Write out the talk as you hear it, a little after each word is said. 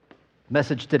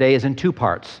Message today is in two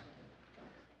parts.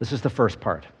 This is the first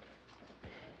part.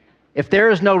 If there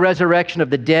is no resurrection of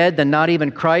the dead, then not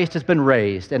even Christ has been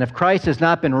raised. And if Christ has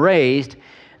not been raised,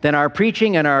 then our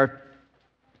preaching and our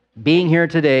being here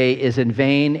today is in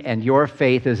vain, and your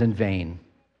faith is in vain.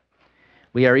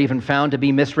 We are even found to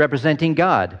be misrepresenting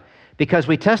God, because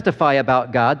we testify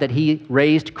about God that He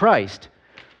raised Christ,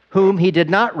 whom He did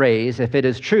not raise, if it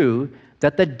is true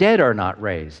that the dead are not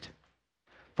raised.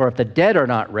 For if the dead are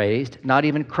not raised, not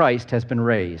even Christ has been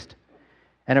raised.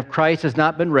 And if Christ has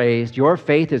not been raised, your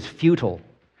faith is futile,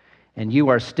 and you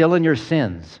are still in your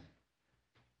sins.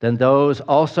 Then those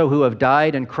also who have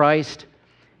died in Christ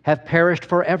have perished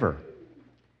forever.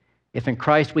 If in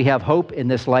Christ we have hope in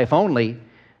this life only,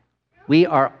 we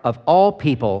are of all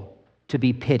people to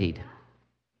be pitied.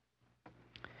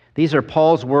 These are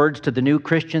Paul's words to the new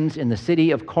Christians in the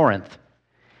city of Corinth.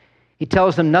 He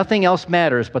tells them nothing else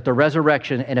matters but the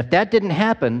resurrection, and if that didn't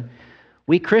happen,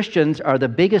 we Christians are the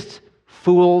biggest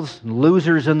fools,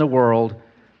 losers in the world,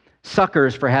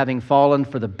 suckers for having fallen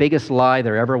for the biggest lie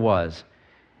there ever was,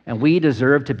 and we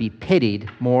deserve to be pitied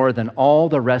more than all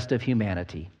the rest of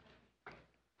humanity.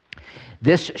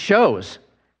 This shows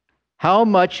how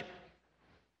much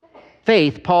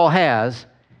faith Paul has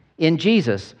in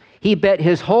Jesus. He bet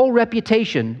his whole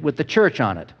reputation with the church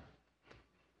on it.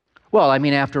 Well, I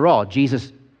mean, after all,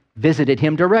 Jesus visited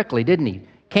him directly, didn't he?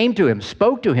 Came to him,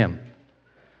 spoke to him.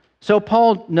 So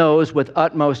Paul knows with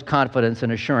utmost confidence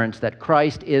and assurance that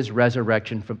Christ is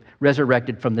resurrected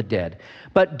from the dead.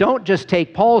 But don't just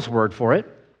take Paul's word for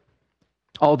it,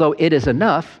 although it is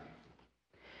enough.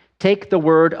 Take the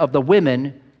word of the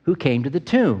women who came to the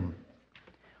tomb.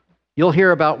 You'll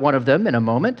hear about one of them in a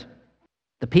moment.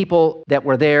 The people that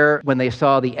were there when they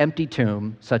saw the empty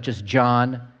tomb, such as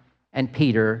John and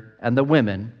Peter and the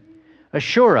women,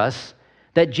 assure us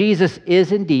that Jesus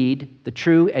is indeed the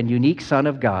true and unique Son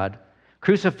of God,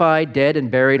 crucified, dead,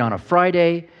 and buried on a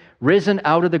Friday, risen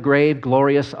out of the grave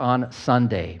glorious on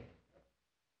Sunday.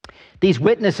 These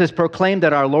witnesses proclaim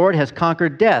that our Lord has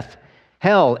conquered death,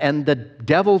 hell, and the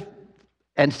devil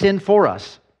and sin for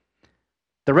us.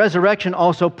 The resurrection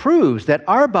also proves that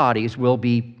our bodies will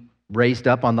be raised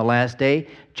up on the last day,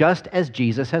 just as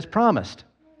Jesus has promised.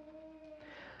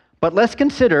 But let's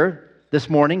consider this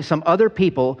morning some other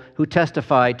people who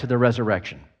testified to the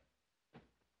resurrection.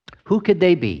 Who could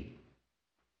they be?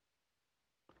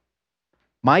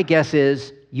 My guess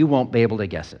is you won't be able to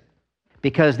guess it,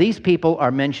 because these people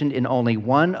are mentioned in only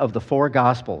one of the four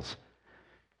Gospels,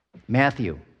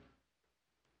 Matthew.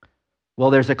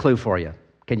 Well, there's a clue for you.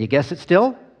 Can you guess it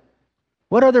still?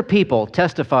 What other people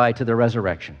testify to the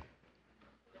resurrection?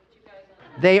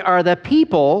 They are the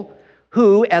people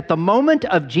who, at the moment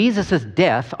of Jesus'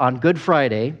 death on Good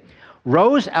Friday,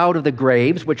 rose out of the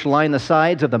graves which line the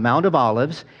sides of the Mount of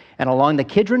Olives and along the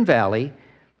Kidron Valley.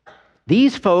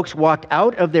 These folks walked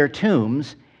out of their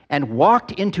tombs and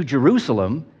walked into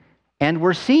Jerusalem and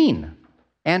were seen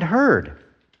and heard.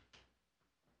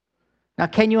 Now,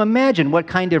 can you imagine what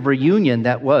kind of reunion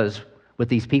that was with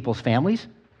these people's families?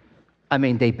 I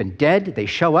mean, they've been dead. They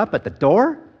show up at the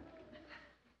door.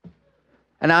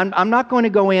 And I'm not going to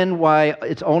go in why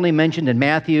it's only mentioned in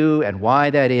Matthew and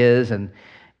why that is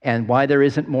and why there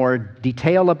isn't more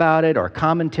detail about it or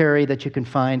commentary that you can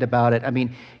find about it. I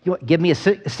mean, give me a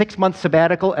 6-month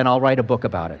sabbatical and I'll write a book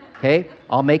about it, okay?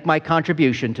 I'll make my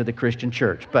contribution to the Christian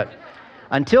church. But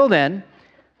until then,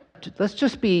 let's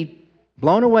just be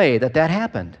blown away that that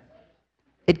happened.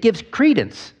 It gives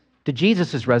credence to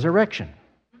Jesus' resurrection.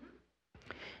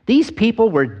 These people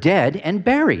were dead and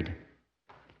buried.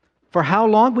 For how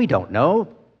long, we don't know.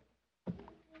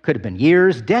 Could have been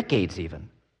years, decades even.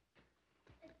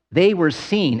 They were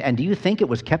seen, and do you think it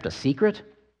was kept a secret?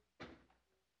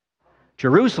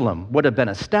 Jerusalem would have been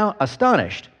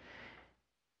astonished.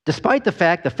 Despite the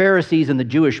fact the Pharisees and the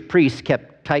Jewish priests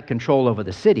kept tight control over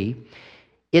the city,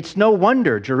 it's no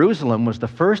wonder Jerusalem was the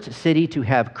first city to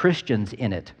have Christians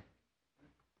in it.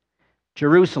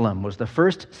 Jerusalem was the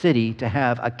first city to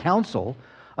have a council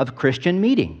of Christian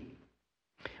meeting,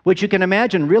 which you can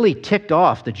imagine really ticked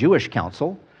off the Jewish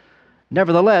council.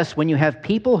 Nevertheless, when you have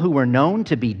people who were known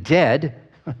to be dead,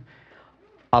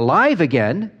 alive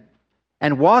again,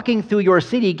 and walking through your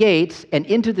city gates and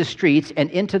into the streets and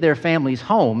into their families'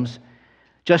 homes,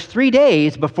 just 3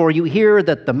 days before you hear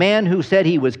that the man who said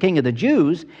he was king of the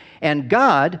Jews and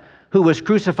God, who was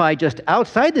crucified just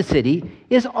outside the city,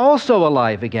 is also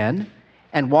alive again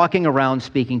and walking around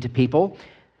speaking to people,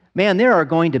 man, there are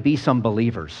going to be some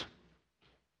believers.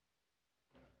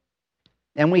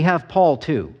 And we have Paul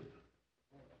too.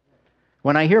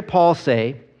 When I hear Paul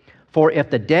say, "For if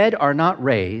the dead are not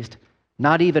raised,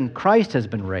 not even Christ has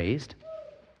been raised,"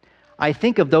 I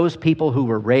think of those people who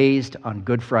were raised on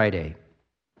Good Friday.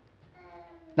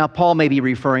 Now, Paul may be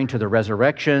referring to the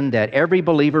resurrection that every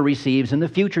believer receives in the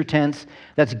future tense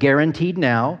that's guaranteed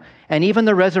now, and even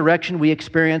the resurrection we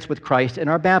experience with Christ in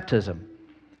our baptism.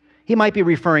 He might be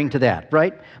referring to that,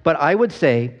 right? But I would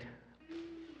say,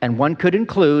 and one could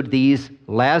include these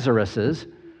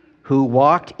Lazaruses who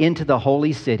walked into the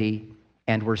holy city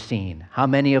and were seen. How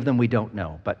many of them we don't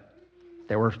know, but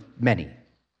there were many.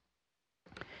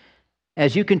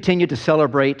 As you continue to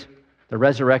celebrate the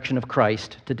resurrection of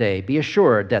Christ today, be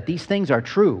assured that these things are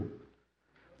true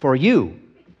for you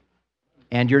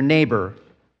and your neighbor,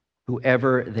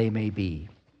 whoever they may be.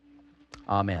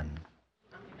 Amen.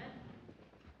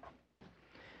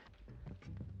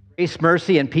 Grace,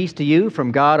 mercy, and peace to you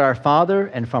from God our Father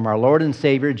and from our Lord and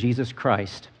Savior, Jesus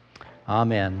Christ.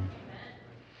 Amen.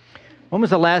 When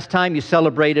was the last time you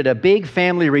celebrated a big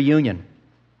family reunion?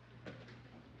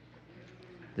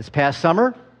 This past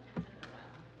summer?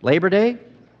 Labor Day?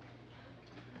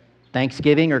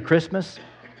 Thanksgiving or Christmas?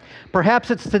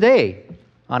 Perhaps it's today,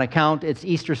 on account it's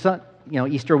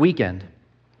Easter weekend.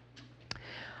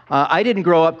 I didn't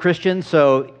grow up Christian,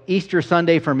 so Easter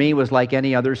Sunday for me was like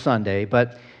any other Sunday,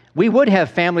 but we would have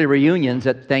family reunions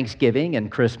at Thanksgiving and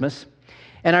Christmas.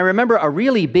 And I remember a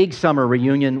really big summer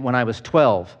reunion when I was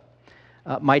 12.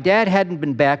 My dad hadn't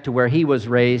been back to where he was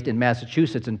raised in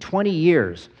Massachusetts in 20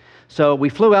 years. So we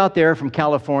flew out there from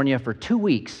California for 2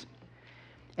 weeks.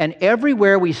 And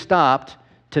everywhere we stopped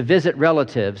to visit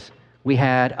relatives, we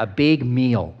had a big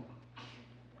meal.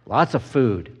 Lots of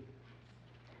food.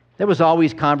 There was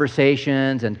always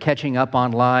conversations and catching up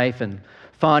on life and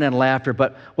fun and laughter.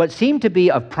 But what seemed to be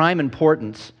of prime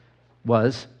importance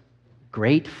was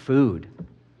great food.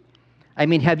 I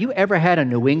mean, have you ever had a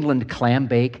New England clam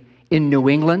bake in New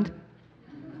England?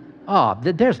 Oh,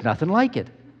 there's nothing like it.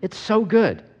 It's so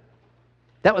good.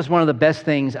 That was one of the best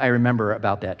things I remember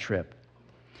about that trip.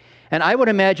 And I would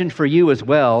imagine for you as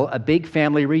well, a big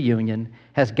family reunion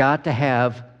has got to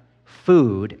have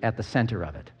food at the center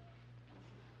of it.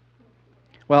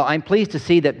 Well, I'm pleased to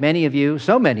see that many of you,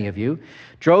 so many of you,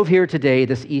 drove here today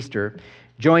this Easter,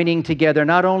 joining together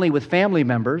not only with family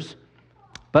members,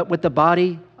 but with the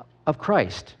body of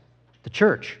Christ, the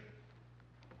church.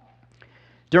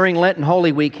 During Lent and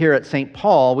Holy Week here at St.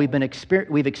 Paul, we've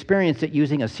experienced it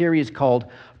using a series called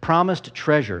Promised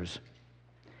Treasures.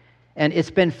 And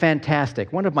it's been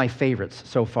fantastic, one of my favorites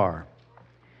so far.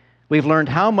 We've learned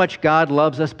how much God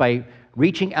loves us by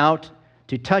reaching out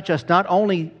to touch us not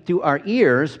only through our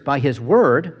ears by His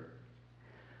Word,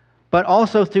 but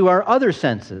also through our other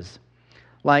senses,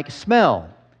 like smell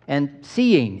and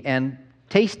seeing and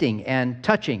tasting and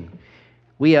touching.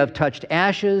 We have touched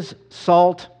ashes,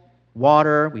 salt,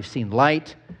 water, we've seen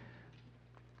light,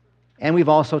 and we've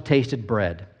also tasted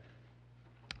bread.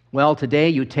 Well, today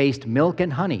you taste milk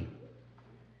and honey.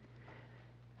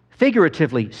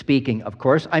 Figuratively speaking, of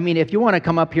course. I mean, if you want to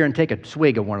come up here and take a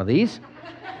swig of one of these,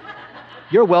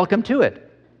 you're welcome to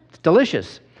it. It's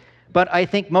delicious. But I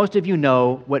think most of you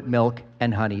know what milk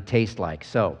and honey taste like.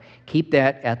 So keep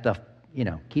that at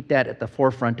the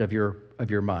forefront of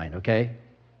your mind, okay?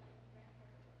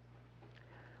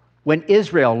 When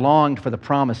Israel longed for the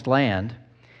promised land,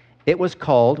 it was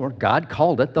called, or God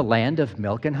called it, the land of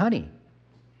milk and honey.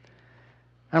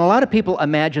 And a lot of people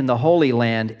imagine the Holy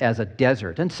Land as a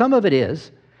desert, and some of it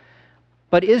is,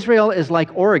 but Israel is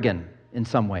like Oregon in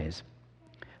some ways.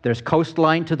 There's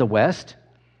coastline to the west,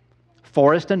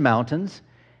 forest and mountains,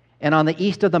 and on the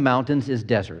east of the mountains is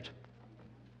desert.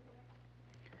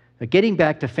 But getting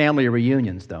back to family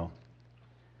reunions, though,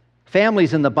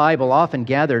 families in the Bible often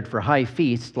gathered for high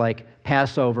feasts like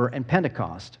Passover and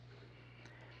Pentecost.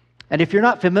 And if you're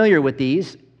not familiar with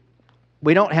these,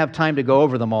 we don't have time to go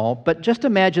over them all, but just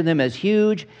imagine them as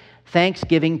huge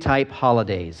Thanksgiving-type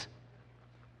holidays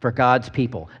for God's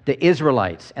people, the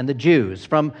Israelites and the Jews,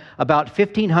 from about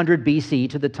 1500 BC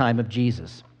to the time of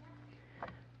Jesus.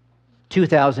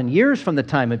 2,000 years from the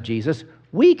time of Jesus,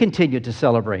 we continue to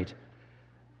celebrate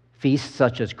feasts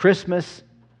such as Christmas,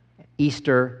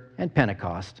 Easter, and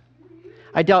Pentecost.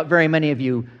 I doubt very many of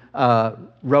you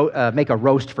make a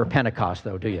roast for Pentecost,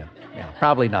 though, do you? Yeah,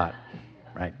 probably not.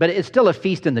 Right? But it's still a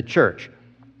feast in the church.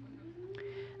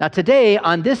 Now today,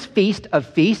 on this feast of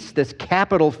feasts, this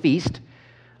capital feast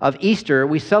of Easter,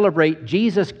 we celebrate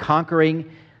Jesus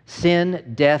conquering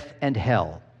sin, death, and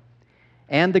hell,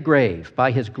 and the grave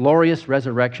by His glorious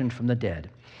resurrection from the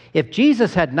dead. If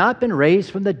Jesus had not been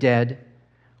raised from the dead,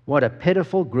 what a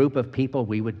pitiful group of people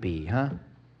we would be, huh?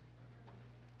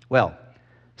 Well,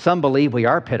 some believe we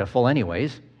are pitiful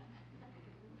anyways,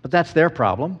 but that's their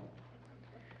problem.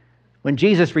 When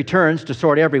Jesus returns to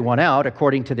sort everyone out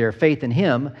according to their faith in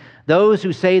him, those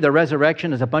who say the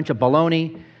resurrection is a bunch of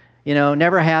baloney,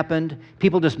 never happened,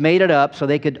 people just made it up so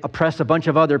they could oppress a bunch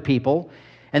of other people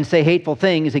and say hateful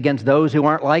things against those who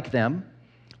aren't like them,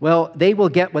 well, they will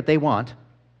get what they want.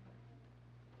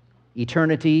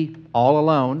 Eternity all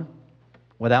alone,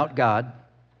 without God.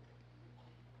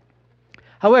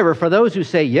 However, for those who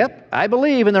say, yep, I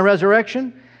believe in the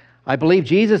resurrection, I believe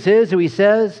Jesus is who he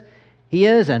says he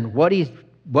is and what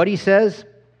he says,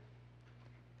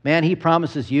 man, he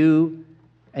promises you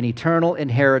an eternal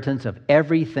inheritance of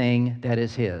everything that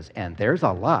is his. And there's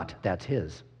a lot that's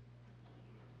his.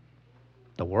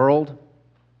 The world,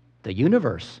 the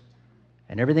universe,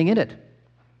 and everything in it.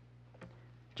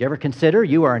 Did you ever consider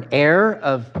you are an heir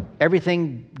of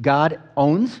everything God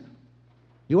owns?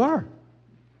 You are.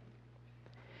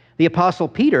 The Apostle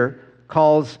Peter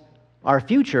calls our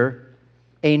future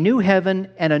a new heaven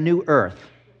and a new earth.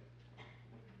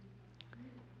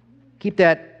 Keep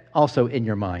that also in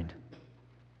your mind.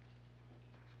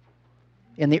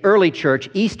 In the early church,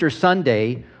 Easter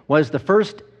Sunday was the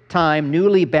first time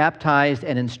newly baptized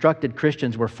and instructed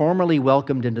Christians were formally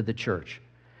welcomed into the church.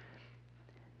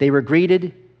 They were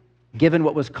greeted, given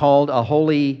what was called a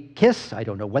holy kiss. I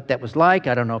don't know what that was like.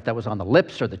 I don't know if that was on the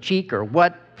lips or the cheek or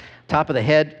what, top of the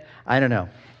head. I don't know.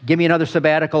 Give me another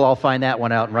sabbatical, I'll find that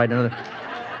one out and write another.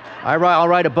 I'll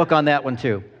write a book on that one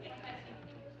too.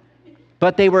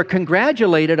 But they were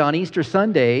congratulated on Easter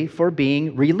Sunday for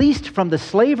being released from the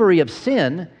slavery of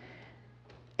sin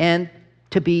and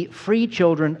to be free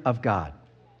children of God.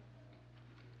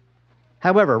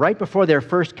 However, right before their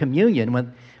first communion,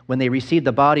 when they received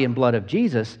the body and blood of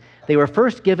Jesus, they were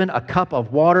first given a cup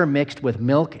of water mixed with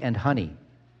milk and honey.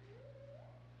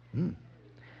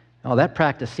 Well, that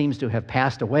practice seems to have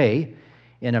passed away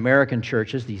in American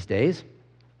churches these days.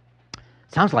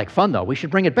 Sounds like fun, though. We should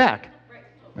bring it back,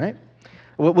 right?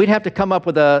 Well, we'd have to come up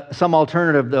with some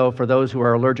alternative, though, for those who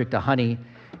are allergic to honey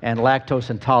and lactose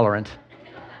intolerant.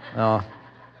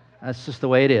 That's just the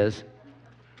way it is.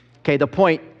 Okay, the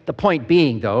point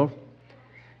being, though,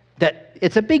 that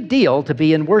it's a big deal to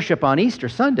be in worship on Easter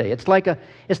Sunday. It's like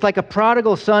a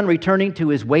prodigal son returning to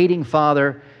his waiting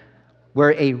father,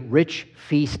 where a rich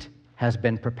feast has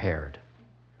been prepared.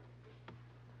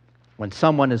 When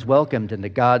someone is welcomed into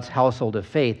God's household of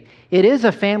faith, it is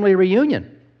a family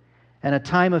reunion and a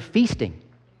time of feasting.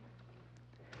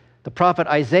 The prophet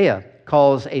Isaiah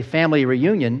calls a family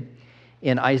reunion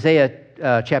in Isaiah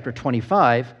chapter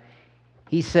 25.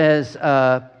 He says,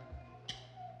 on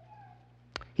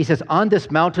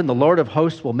this mountain the Lord of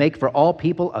hosts will make for all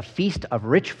people a feast of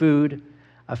rich food,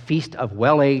 a feast of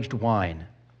well-aged wine.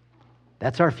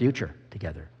 That's our future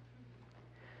together.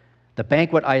 The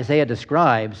banquet Isaiah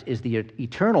describes is the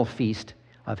eternal feast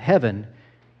of heaven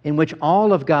in which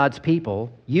all of God's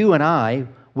people, you and I,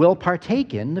 will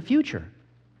partake in the future.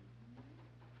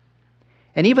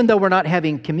 And even though we're not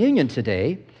having communion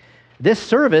today, this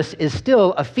service is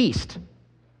still a feast.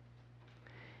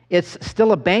 It's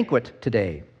still a banquet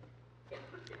today.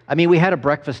 I mean, we had a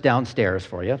breakfast downstairs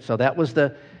for you, so that was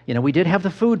we did have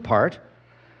the food part,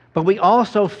 but we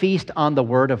also feast on the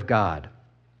Word of God,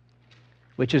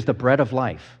 which is the bread of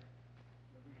life.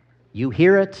 You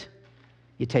hear it,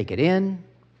 you take it in,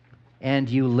 and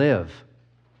you live.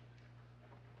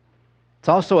 It's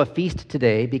also a feast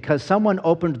today because someone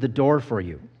opened the door for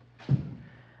you.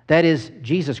 That is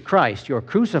Jesus Christ, your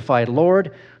crucified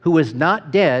Lord, who is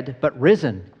not dead, but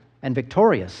risen and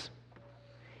victorious.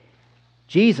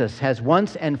 Jesus has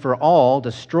once and for all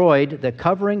destroyed the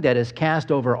covering that is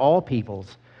cast over all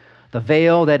peoples, the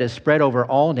veil that is spread over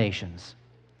all nations.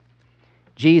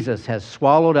 Jesus has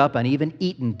swallowed up and even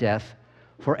eaten death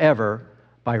forever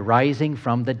by rising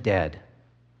from the dead.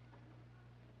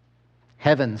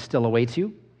 Heaven still awaits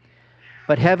you,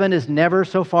 but heaven is never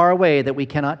so far away that we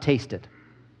cannot taste it.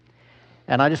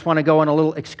 And I just want to go on a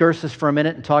little excursus for a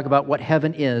minute and talk about what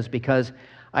heaven is, because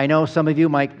I know some of you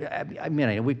might,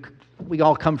 we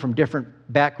all come from different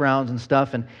backgrounds and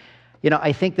stuff, and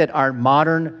I think that our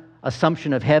modern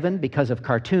assumption of heaven, because of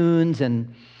cartoons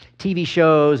and TV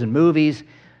shows and movies,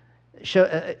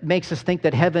 makes us think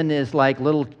that heaven is like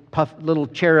little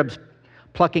cherubs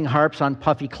plucking harps on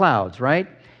puffy clouds, right?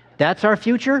 That's our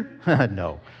future?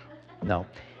 No.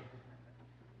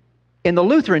 In the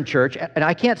Lutheran Church, and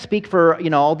I can't speak for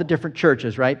all the different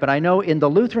churches, right? But I know in the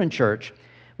Lutheran Church,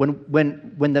 when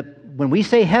we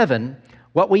say heaven,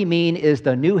 what we mean is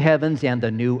the new heavens and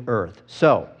the new earth.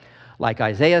 So, like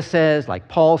Isaiah says, like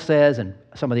Paul says, and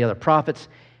some of the other prophets,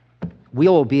 we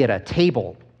will be at a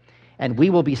table, and we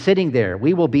will be sitting there.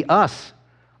 We will be us,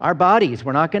 our bodies.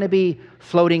 We're not going to be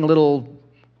floating little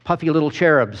puffy little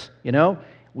cherubs, you know?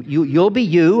 You'll be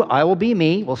you, I will be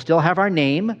me, we'll still have our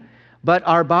name, but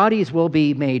our bodies will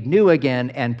be made new again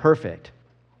and perfect.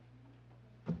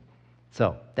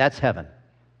 So, that's heaven.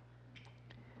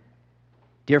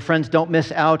 Dear friends, don't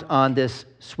miss out on this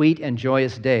sweet and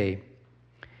joyous day.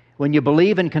 When you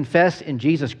believe and confess in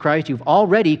Jesus Christ, you've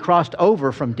already crossed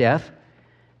over from death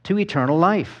to eternal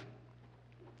life.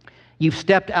 You've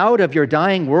stepped out of your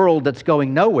dying world that's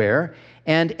going nowhere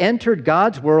and entered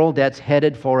God's world that's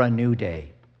headed for a new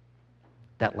day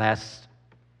that lasts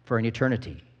for an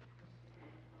eternity.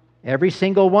 Every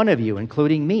single one of you,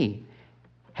 including me,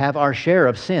 have our share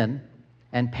of sin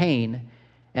and pain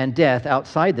and death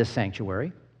outside this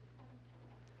sanctuary.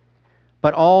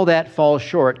 But all that falls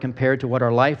short compared to what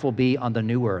our life will be on the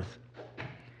new earth.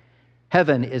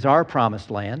 Heaven is our promised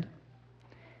land.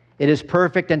 It is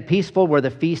perfect and peaceful where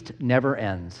the feast never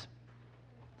ends.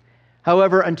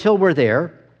 However, until we're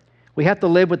there, we have to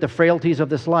live with the frailties of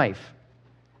this life.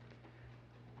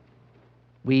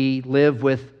 We live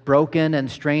with broken and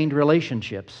strained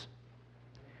relationships.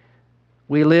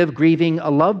 We live grieving a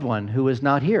loved one who is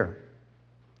not here.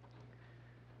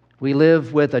 We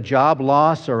live with a job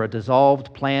loss or a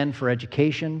dissolved plan for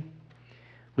education.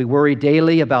 We worry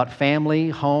daily about family,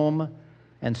 home,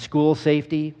 and school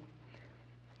safety.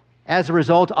 As a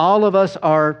result, all of us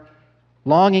are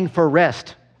longing for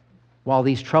rest while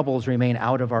these troubles remain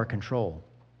out of our control.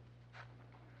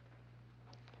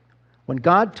 When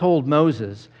God told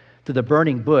Moses through the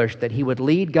burning bush that he would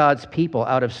lead God's people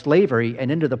out of slavery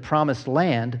and into the promised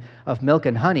land of milk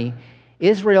and honey,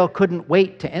 Israel couldn't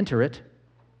wait to enter it.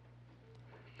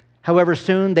 However,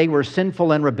 soon they were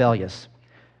sinful and rebellious.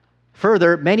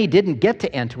 Further, many didn't get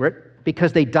to enter it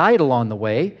because they died along the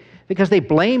way, because they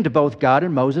blamed both God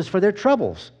and Moses for their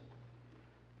troubles.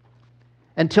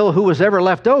 Until who was ever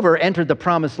left over entered the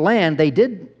promised land, they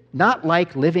did not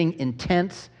like living in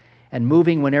tents and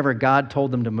moving whenever God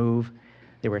told them to move.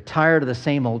 They were tired of the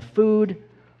same old food,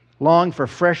 longed for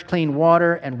fresh, clean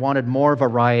water, and wanted more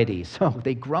variety. So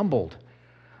they grumbled.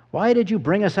 "Why did you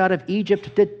bring us out of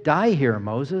Egypt to die here,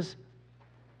 Moses?"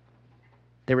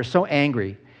 They were so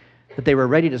angry that they were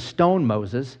ready to stone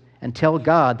Moses and tell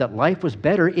God that life was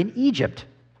better in Egypt.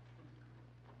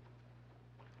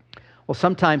 Well,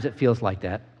 sometimes it feels like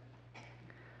that.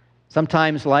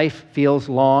 Sometimes life feels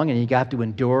long and you have to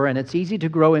endure, and it's easy to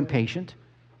grow impatient.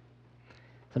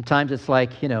 Sometimes it's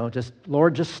like, just,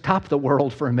 Lord, just stop the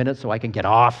world for a minute so I can get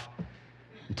off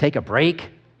and take a break.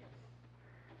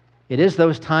 It is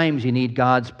those times you need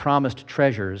God's promised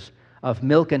treasures of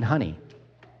milk and honey.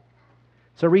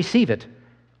 So receive it,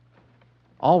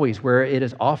 always where it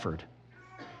is offered,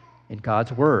 in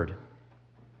God's Word.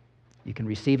 You can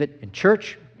receive it in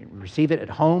church, you can receive it at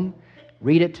home,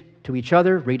 read it to each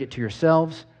other, read it to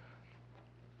yourselves.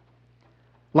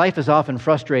 Life is often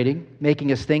frustrating,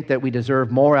 making us think that we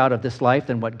deserve more out of this life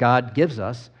than what God gives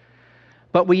us.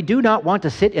 But we do not want to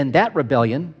sit in that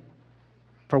rebellion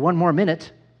for one more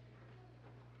minute.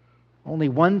 Only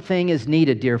one thing is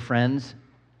needed, dear friends,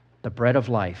 the bread of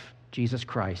life, Jesus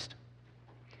Christ.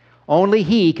 Only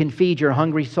He can feed your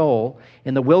hungry soul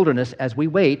in the wilderness as we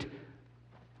wait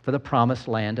for the promised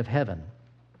land of heaven.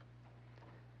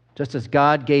 Just as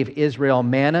God gave Israel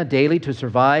manna daily to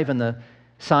survive in the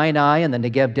Sinai and the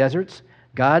Negev deserts,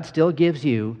 God still gives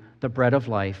you the bread of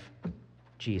life,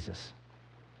 Jesus.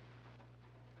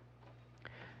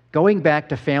 Going back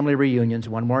to family reunions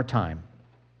one more time.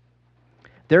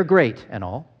 They're great and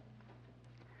all,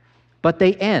 but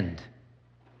they end.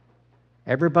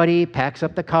 Everybody packs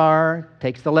up the car,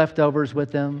 takes the leftovers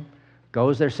with them,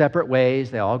 goes their separate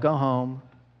ways, they all go home.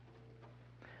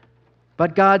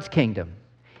 But God's kingdom,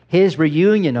 His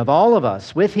reunion of all of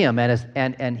us with Him,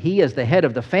 and He as the head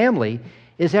of the family,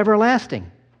 is everlasting.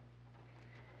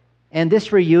 And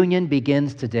this reunion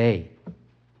begins today.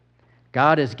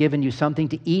 God has given you something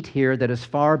to eat here that is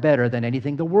far better than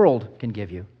anything the world can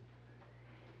give you.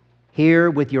 Here,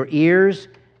 with your ears,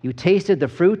 you tasted the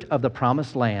fruit of the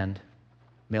promised land,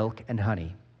 milk and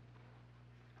honey.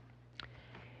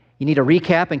 You need a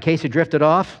recap in case you drifted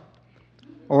off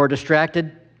or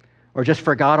distracted or just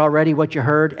forgot already what you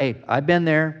heard. Hey, I've been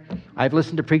there. I've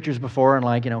listened to preachers before,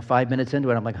 and 5 minutes into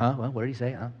it, I'm like, well, what did he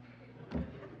say?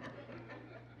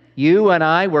 You and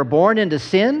I were born into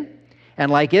sin, and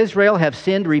like Israel, have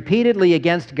sinned repeatedly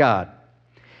against God.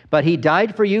 But He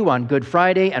died for you on Good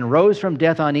Friday and rose from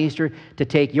death on Easter to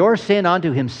take your sin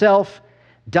onto Himself,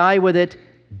 die with it,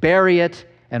 bury it,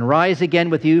 and rise again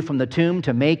with you from the tomb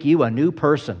to make you a new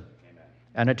person,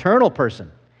 an eternal person,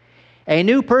 a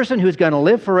new person who's going to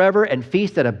live forever and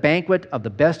feast at a banquet of the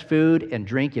best food and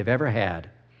drink you've ever had.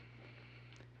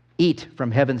 Eat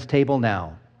from heaven's table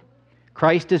now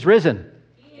Christ is risen.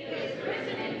 He is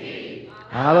risen indeed.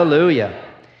 Hallelujah.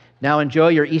 Now enjoy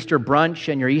your Easter brunch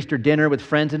and your Easter dinner with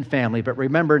friends and family, but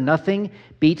remember, nothing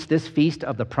beats this feast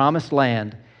of the promised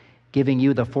land, giving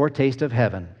you the foretaste of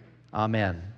heaven. Amen.